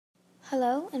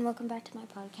Hello, and welcome back to my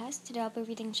podcast. Today I'll be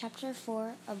reading Chapter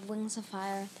 4 of Wings of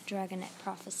Fire, the Dragonet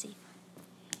Prophecy.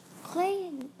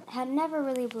 Clay had never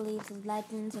really believed the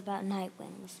legends about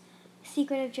Nightwings.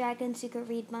 Secretive dragons, secret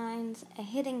read minds, a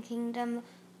hidden kingdom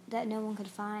that no one could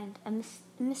find, a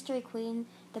mystery queen,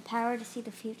 the power to see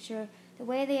the future, the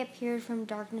way they appeared from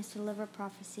darkness to deliver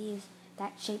prophecies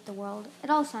that shaped the world. It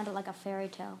all sounded like a fairy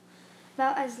tale,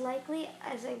 about as likely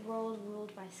as a world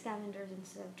ruled by scavengers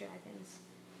instead of dragons.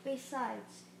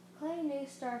 Besides, Clay knew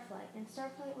Starflight, and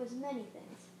Starflight was many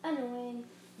things. Annoying,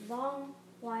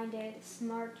 long-winded,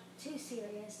 smart, too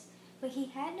serious, but he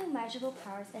had no magical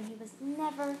powers, and he was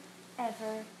never,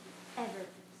 ever, ever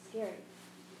scary.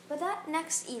 But that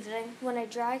next evening, when a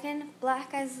dragon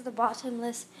black as the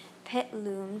bottomless pit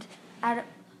loomed out of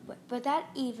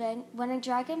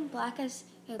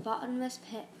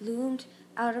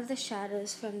the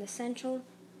shadows from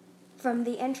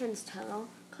the entrance tunnel,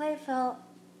 Clay felt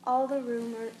all the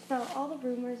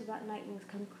rumors about Nightwings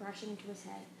come crashing into his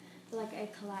head like a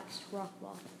collapsed rock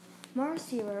wall.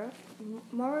 Morosier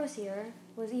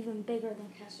was even bigger than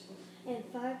Kestrel, and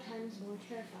 5 times more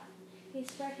terrifying. He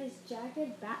spread his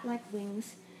jagged bat-like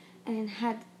wings and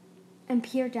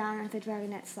peered down at the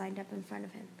dragonets lined up in front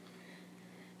of him.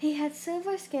 He had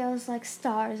silver scales like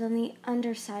stars on the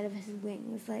underside of his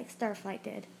wings, like Starflight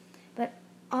did, but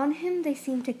on him they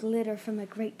seemed to glitter from a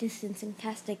great distance and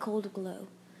cast a cold glow.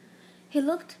 He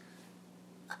looked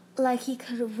like he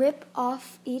could rip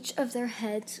off each of their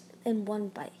heads in one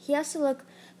bite. He also looked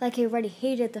like he already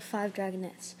hated the 5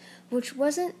 dragonets, which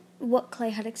wasn't what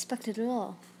Clay had expected at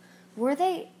all. Were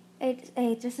they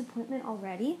a disappointment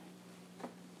already?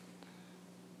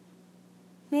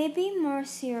 Maybe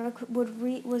Morosier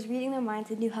was reading their minds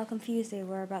and knew how confused they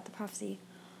were about the prophecy.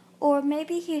 Or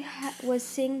maybe he was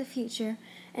seeing the future,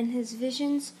 and his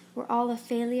visions were all a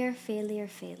failure.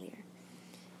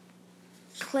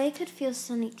 Clay could feel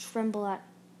Sunny trembling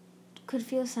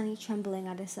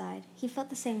at his side. He felt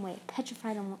the same way,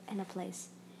 petrified in place,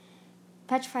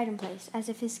 as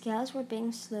if his scales were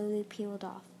being slowly peeled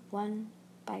off, one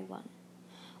by one.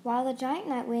 While the giant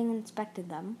Nightwing inspected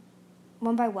them.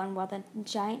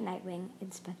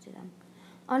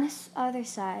 On his other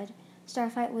side,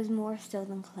 Starflight was more still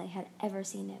than Clay had ever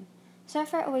seen him.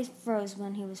 Starflight always froze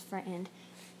when he was frightened.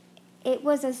 It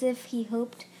was as if he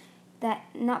hoped that,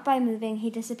 not by moving,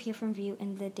 he'd disappear from view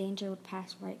and the danger would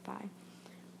pass right by.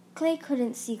 Clay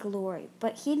couldn't see Glory,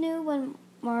 but he knew when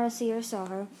Morosier saw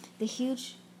her. The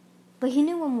huge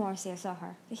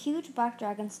black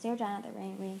dragon stared down at the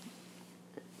rain-winged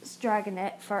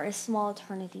dragonet for a small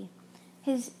eternity.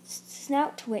 His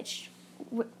snout twitched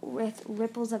with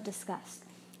ripples of disgust.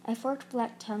 A forked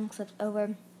black tongue slipped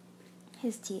over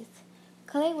his teeth.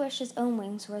 Clay wished his own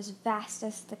wings were as vast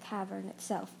as the cavern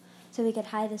itself, so he could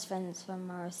hide his friends from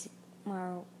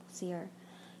Morosier.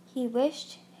 He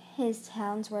wished his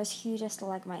talons were as huge as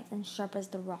stalagmites and sharp as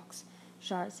the rock's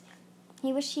shards.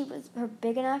 He wished he were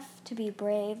big enough to be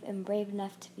brave and brave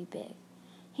enough to be big.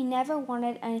 He never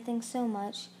wanted anything so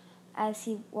much as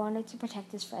he wanted to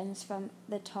protect his friends from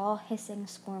the tall, hissing,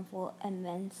 scornful,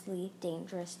 immensely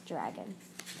dangerous dragon.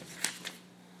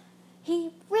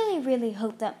 He really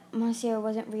hoped that Morosier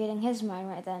wasn't reading his mind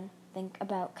right then. Think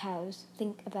about cows,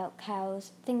 think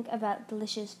about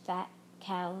delicious fat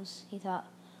cows, he thought.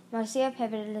 Morosier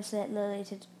pivoted his lily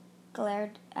to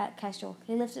glare at Kestrel.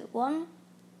 He lifted one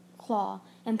claw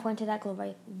and pointed at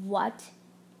Glory. "What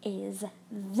is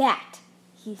that?"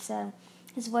 he said.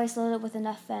 His voice loaded with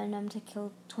enough venom to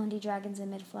kill 20 dragons in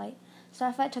mid-flight.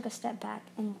 Starflight took a step back,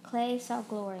 and Clay saw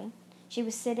Glory. She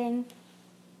was sitting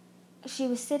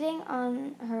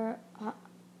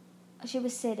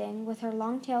with her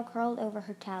long tail curled over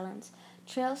her talons.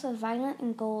 Trails of violet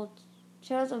and gold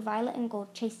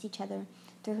chased each other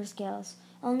through her scales.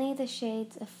 Only the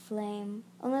shades of flame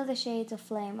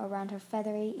around her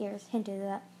feathery ears hinted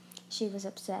that she was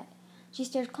upset. She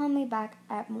stared calmly back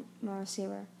at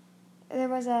Morosier. "There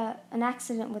was an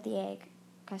accident with the egg,"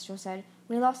 Kestrel said.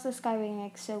 "We lost the skywing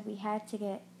egg, so we had to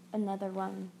get another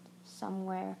one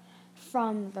somewhere."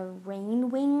 "From the rain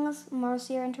wings?"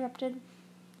 Morosier interrupted.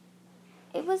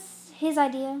 "It was his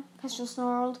idea," Kestrel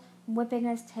snarled, whipping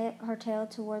her tail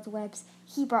towards Webbs.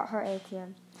 "He brought her egg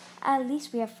here." "At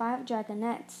least we have 5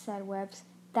 dragonets," said Webbs.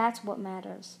 "That's what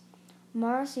matters."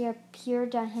 Morosier peered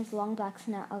down his long black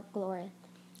snout at Glory.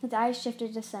 His eyes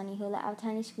shifted to Sunny, who let out a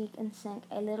tiny squeak and sank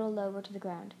a little lower to the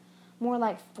ground. "More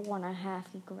like 4.5,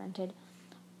 he grunted.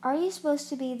 "Are you supposed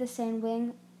to be the sand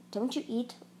wing? Don't you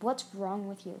eat? What's wrong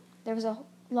with you?" There was a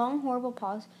long, horrible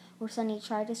pause where Sunny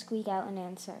tried to squeak out an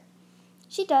answer.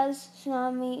 "She does,"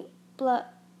 Tsunami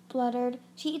spluttered.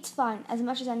 "She eats fine, as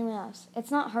much as anyone else. It's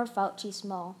not her fault she's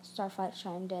small," Starflight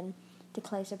chimed in, to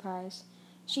Clay's surprise.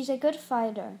 "She's a good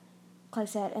fighter," Clay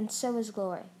said, "and so is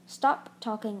Glory." "Stop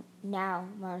talking now,"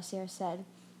 Marcia said,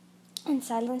 and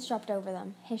silence dropped over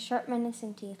them. His sharp,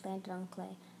 menacing teeth landed on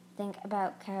Clay. "Think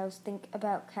about cows, think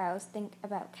about cows, think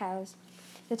about cows."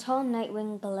 The tall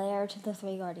Nightwing glared to the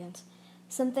three guardians.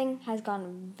 "Something has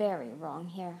gone very wrong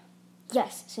here."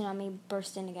 "Yes," Tsunami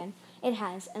burst in again. "It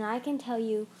has, and I can tell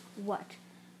you what.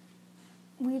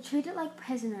 We treated like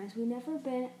prisoners. We've never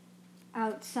been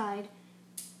outside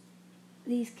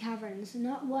these caverns,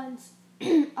 not once.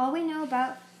 All we know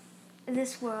about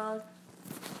this world,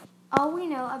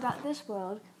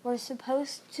 we're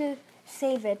supposed to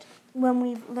save it when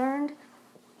we've learned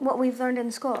what we've learned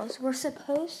in schools. We're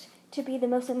supposed to be the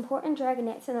most important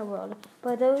dragonets in the world,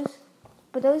 but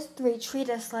those three treat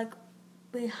us like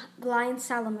blind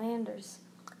salamanders."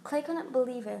 Clay couldn't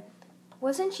believe it.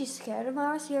 Wasn't she scared of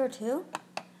Marcia too?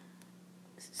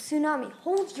 "Tsunami,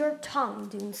 hold your tongue,"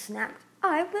 Dune snapped.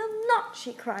 "I will not,"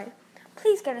 she cried.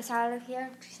 "Please get us out of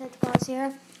here," she said to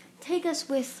Marcia. Take us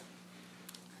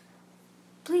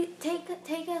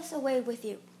away with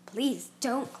you." "Please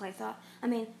don't," Clay thought.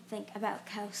 Think about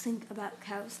cows, think about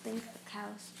cows, think of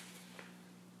cows."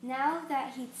 Now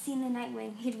that he'd seen the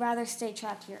Nightwing, he'd rather stay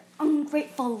trapped here.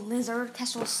 "Ungrateful lizard,"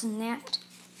 Kestrel snapped.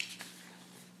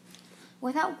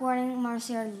 Without warning,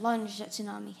 Marcia lunged at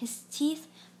Tsunami. His teeth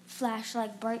flashed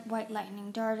like bright white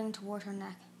lightning, darting toward her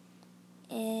neck.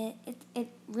 It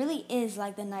really is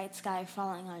like the night sky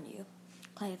falling on you,"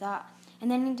 Clay thought. And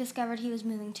then he discovered he was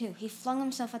moving too. He flung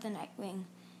himself at the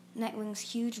Nightwing's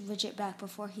huge, rigid back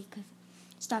before he could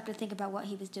stop to think about what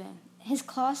he was doing. His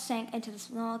claws sank into the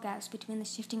small gaps between the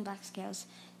shifting black scales,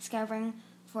 scouring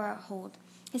for a hold.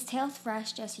 His tail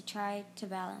thrashed as he tried to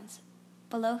balance.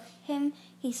 Below him,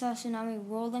 he saw Tsunami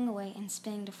rolling away and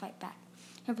spinning to fight back,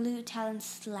 her blue talons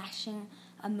slashing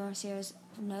at Marcia's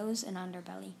nose and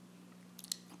underbelly.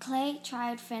 Clay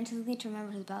tried frantically to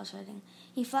remember his battle shouting.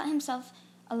 He flung himself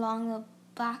along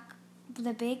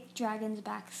the big dragon's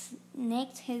back,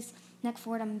 snaked his neck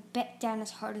forward, and bit down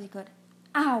as hard as he could.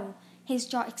 Ow! His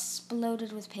jaw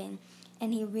exploded with pain,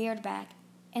 and he reared back.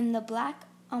 In the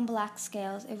black-on-black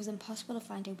scales, it was impossible to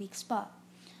find a weak spot.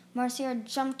 Marcia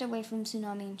jumped away from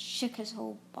Tsunami and shook his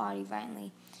whole body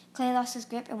violently. Clay lost his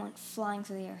grip and went flying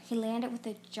through the air. He landed with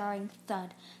a jarring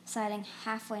thud, sliding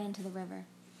halfway into the river.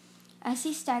 As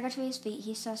he staggered to his feet,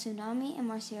 he saw Tsunami and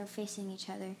Marcia facing each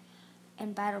other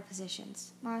in battle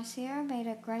positions. Marcia made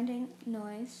a grinding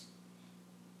noise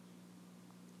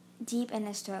deep in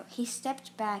his throat. He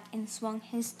stepped back and swung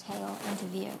his tail into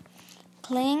view.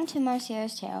 Clinging to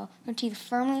Marcia's tail, her teeth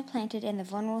firmly planted in the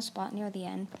vulnerable spot near the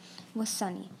end, was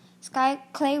Sunny.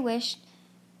 Clay wished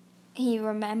he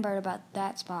remembered about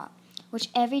that spot, which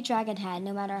every dragon had,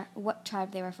 no matter what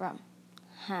tribe they were from.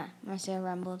 Marcia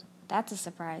rumbled. "That's a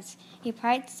surprise." He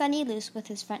pried Sunny loose with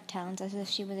his front talons as if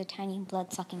she was a tiny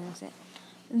blood-sucking lizard.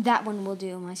 "That one will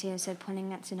do," Marcia said,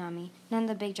 pointing at Tsunami. None of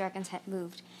the big dragons had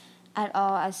moved at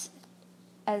all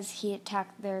as he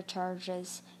attacked their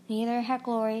charges. Neither had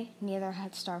Glory, neither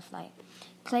had Starflight.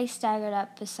 Clay staggered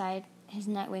up beside his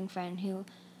Nightwing friend, who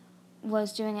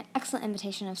was doing an excellent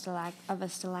imitation of a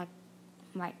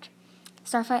stalagmite.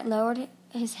 Starflight lowered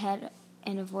his head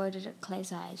and avoided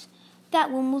Clay's eyes.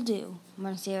 "That one will do,"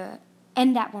 Marcia,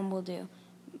 and that one will do.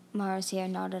 Marcia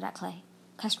nodded at Clay.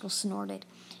 Kestrel snorted.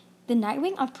 The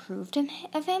Nightwing approved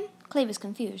of him? Clay was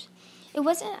confused. It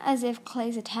wasn't as if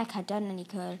Clay's attack had done any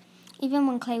good. Even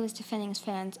when Clay was defending his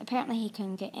fans, apparently he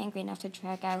couldn't get angry enough to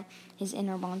drag out his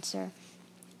inner monster.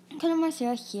 Couldn't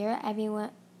Marcia hear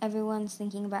everyone's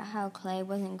thinking about how Clay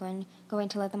wasn't going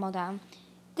to let them all down?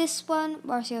 This one,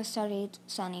 Marcia studied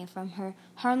Sunny, from her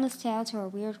harmless tail to her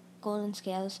weird golden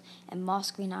scales and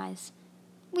moss-green eyes.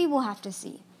 "We will have to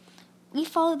see." "We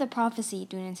followed the prophecy,"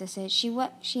 Dune insisted. She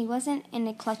wasn't in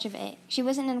a clutch of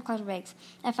eggs.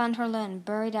 I found her alone,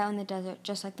 buried out in the desert,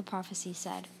 just like the prophecy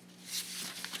said.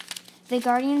 The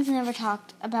Guardians never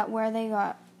talked about where they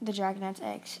got the dragonet's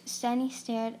eggs. Stanley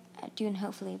stared at Dune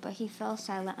hopefully, but he fell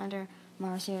silent under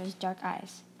Marcia's dark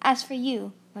eyes. "As for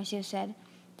you," Marcia said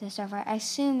to Starfire, "I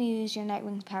assume you used your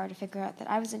Nightwing's power to figure out that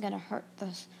I wasn't going to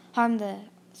harm the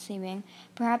Seawing.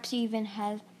 Perhaps you even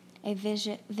had a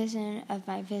vision of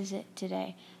my visit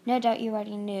today. No doubt you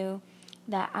already knew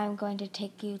that I'm going to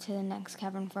take you to the next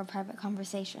cavern for a private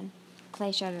conversation."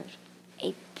 Clay shuddered.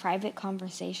 A private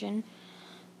conversation?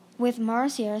 With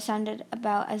Marcia sounded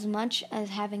about as much as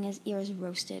having his ears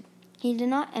roasted. He did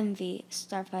not envy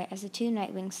Starflight as the two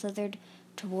Nightwings slithered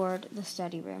toward the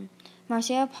study room.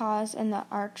 Marcia paused in the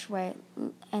archway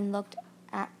and looked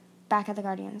back at the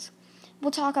Guardians.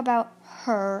 We'll talk about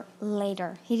her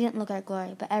later. He didn't look at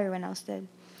Glory, but everyone else did.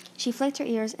 She flicked her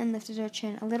ears and lifted her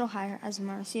chin a little higher as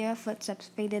Marcia's footsteps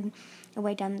faded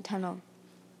away down the tunnel.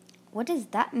 What does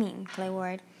that mean? Clay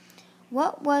worried.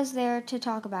 What was there to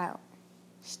talk about?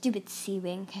 Stupid sea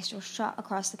wing. Kestrel shot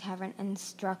across the cavern and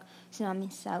struck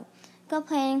Tsunami's cell.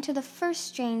 Complaining to the first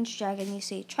strange dragon you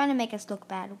see, trying to make us look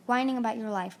bad, whining about your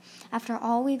life, after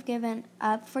all we've given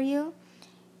up for you?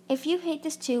 If you hate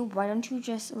this too, why don't you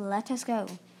just let us go?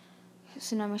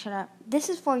 Tsunami shut up. This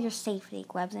is for your safety,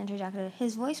 Gwebs interjected.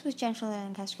 His voice was gentler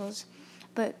than Kestrel's,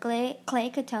 but Clay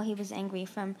could tell he was angry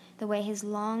from the way his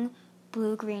long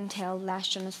blue-green tail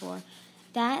lashed on the floor.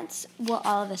 That's what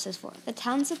all of this is for. The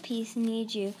Talons of Peace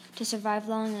need you to survive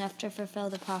long enough to fulfill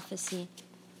the prophecy.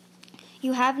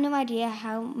 You have no idea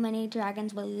how many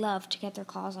dragons would love to get their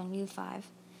claws on you five.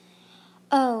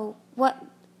 Oh,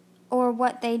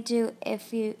 what they'd do if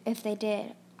they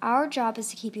did. Our job is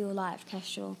to keep you alive,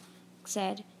 Kestrel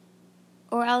said.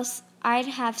 Or else I'd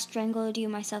have strangled you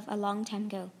myself a long time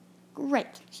ago.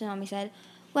 Great, Tsunami said.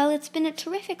 Well, it's been a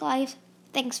terrific life.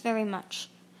 Thanks very much.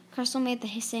 Kestrel made the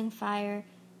hissing fire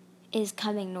is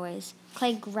coming noise.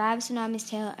 Clay grabbed Tsunami's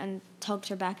tail and tugged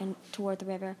her back toward the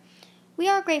river. We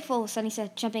are grateful, Sunny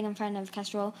said, jumping in front of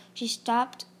Kestrel. She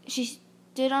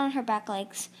stood on her back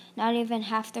legs, not even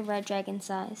half the red dragon's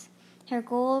size. Her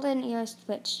golden ears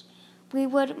twitched. We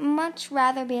would much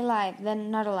rather be alive than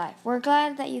not alive. We're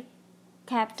glad that you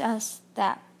kept us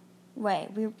that way.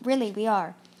 We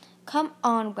are. Come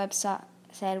on, Webb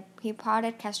said. He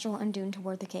prodded Kestrel and Dune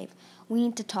toward the cave. We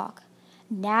need to talk.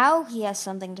 Now he has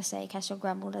something to say, Kestrel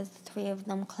grumbled as the three of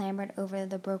them clambered over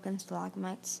the broken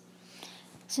stalagmites.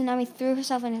 Tsunami threw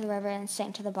herself into the river and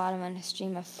sank to the bottom in a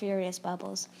stream of furious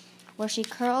bubbles, where she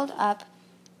curled up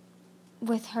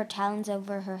with her talons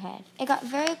over her head. It got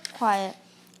very quiet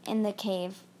in the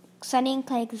cave. Sunny and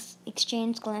Clay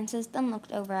exchanged glances, then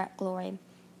looked over at Glory.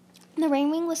 The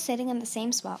Rainwing was sitting in the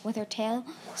same spot, with her tail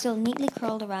still neatly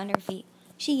curled around her feet.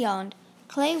 She yawned.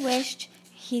 Clay wished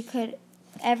he could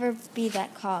ever be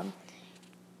that calm.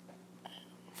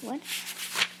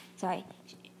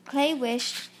 Clay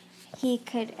wished he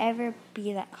could ever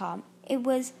be that calm. It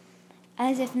was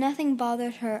as if nothing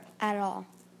bothered her at all.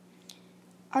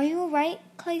 Are you all right?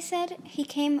 Clay said. He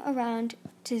came around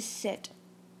to sit.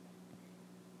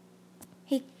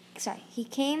 He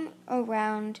came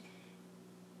around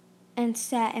and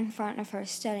sat in front of her,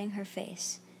 studying her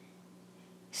face.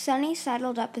 Sunny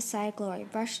sidled up beside Glory,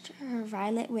 brushed her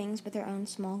violet wings with her own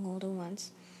small golden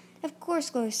ones. Of course,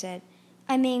 Glory said.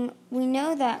 I mean, we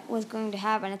know that was going to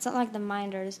happen. It's not like the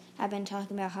Minders have been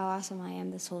talking about how awesome I am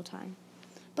this whole time.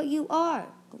 But you are,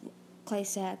 Clay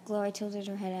said. Glory tilted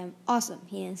her head at him. Awesome,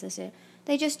 he insisted.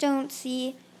 They just don't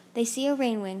see... They see a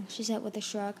Rainwing, she said with a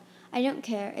shrug. I don't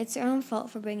care. It's their own fault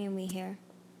for bringing me here.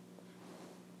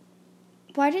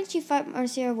 Why didn't you fight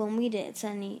Marcia when we did?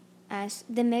 Sunny asked.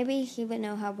 Then maybe he would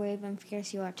know how brave and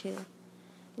fierce you are, too.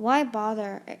 Why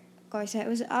bother? Glory said. It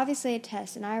was obviously a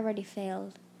test, and I already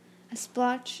failed. A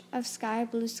splotch of sky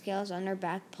blue scales on her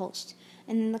back pulsed,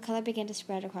 and then the color began to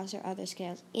spread across her other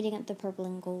scales, eating up the purple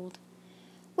and gold.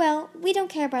 Well, we don't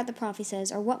care about the prophet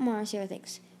says or what Marcia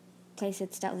thinks, Clay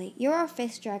said stoutly. You're our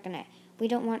fifth dragonette. We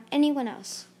don't want anyone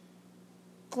else.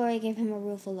 Glory gave him a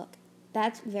rueful look.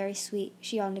 That's very sweet,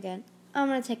 she yawned again. I'm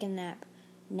going to take a nap.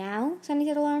 Now? Sunny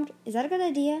said, alarmed. Is that a good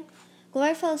idea?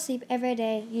 Glory fell asleep every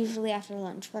day, usually after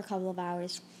lunch, for a couple of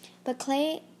hours. But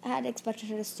Clay had expected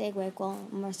her to stay awake while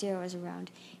Marcia was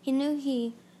around. He knew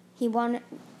he wouldn't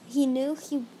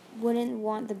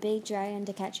want the big dragon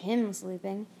to catch him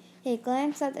sleeping. He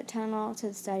glanced at the tunnel to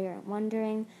the study,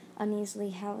 wondering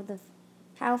uneasily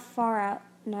how far out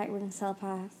Nightwing's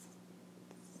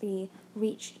telepathy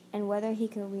reached and whether he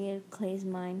could read Clay's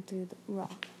mind through the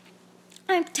rock.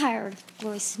 I'm tired,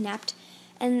 Glory snapped,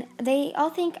 and they all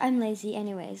think I'm lazy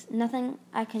anyways. Nothing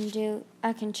I do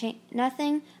can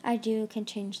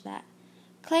change that.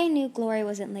 Clay knew Glory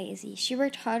wasn't lazy. She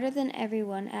worked harder than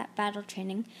everyone at battle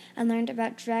training and learned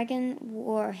about dragon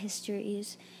war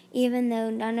histories, even though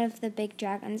none of the big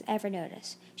dragons ever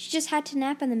noticed. She just had to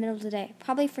nap in the middle of the day,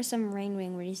 probably for some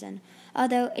Rainwing reason,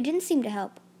 although it didn't seem to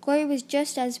help. Glory was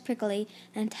just as prickly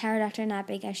and tired after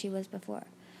napping as she was before.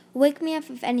 Wake me up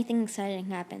if anything exciting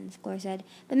happens, Glory said,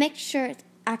 but make sure it's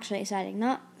actually exciting,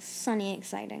 not Sunny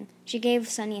exciting. She gave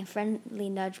Sunny a friendly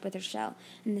nudge with her shell,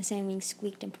 and the Sandwing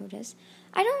squeaked in protest.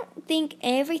 I don't think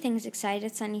everything's exciting,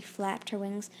 Sunny flapped her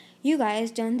wings. You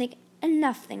guys don't think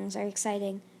enough things are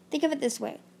exciting. Think of it this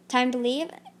way. Time to leave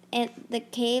the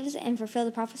caves and fulfill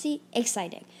the prophecy?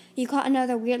 Exciting. You caught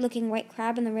another weird-looking white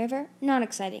crab in the river? Not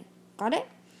exciting. Got it?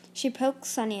 She poked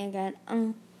Sunny again,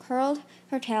 curled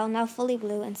her tail, now fully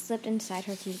blue, and slipped inside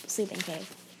her sleeping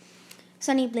cave.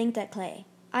 Sunny blinked at Clay.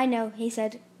 I know, he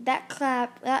said. That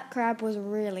crab was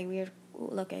really weird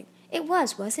looking. It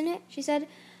was, wasn't it? She said.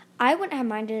 I wouldn't have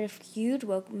minded if you'd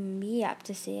woke me up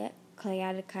to see it, Clay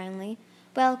added kindly.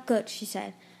 Well, good, she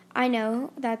said. I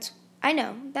know, that's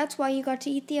why you got to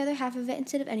eat the other half of it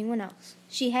instead of anyone else.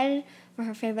 She headed for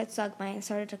her favorite stalagmite and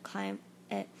started to climb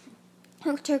it,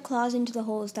 hooked her claws into the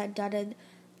holes that dotted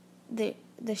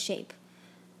the shape.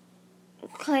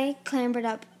 Clay clambered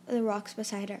up the rocks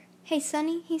beside her. Hey,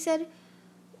 Sunny, he said,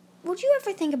 would you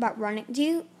ever think about running?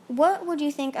 What would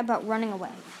you think about running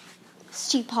away?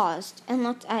 She paused and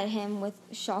looked at him with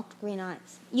shocked green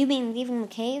eyes. You mean leaving the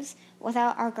caves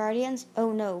without our guardians?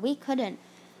 Oh no, we couldn't.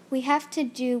 We have to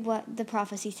do what the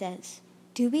prophecy says.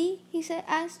 Do we?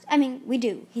 We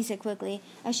do, he said quickly,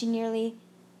 as she nearly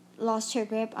lost her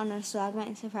grip on a stalagmite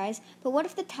in surprise. But what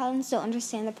if the Talons don't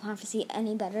understand the prophecy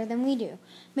any better than we do?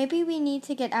 Maybe we need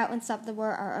to get out and stop the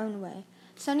war our own way.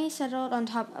 Sunny settled on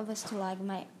top of a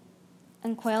stalagmite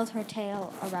and coiled her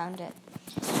tail around it.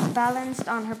 Balanced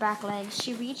on her back legs,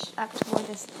 she reached up toward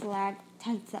the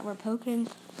stalactites that were poking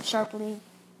sharply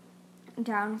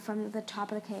down from the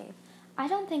top of the cave. I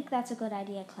don't think that's a good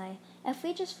idea, Clay. If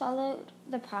we just follow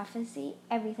the prophecy,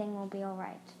 everything will be all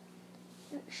right.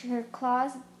 Her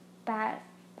claws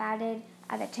batted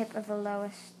at the tip of the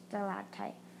lowest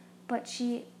stalactite, but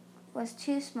she was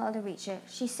too small to reach it.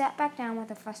 She sat back down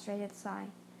with a frustrated sigh.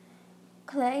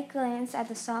 Clay glanced at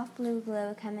the soft blue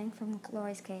glow coming from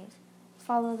Glory's cave.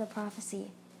 Follow the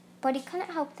prophecy. But he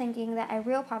couldn't help thinking that a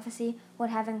real prophecy would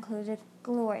have included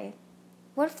Glory.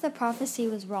 What if the prophecy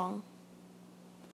was wrong?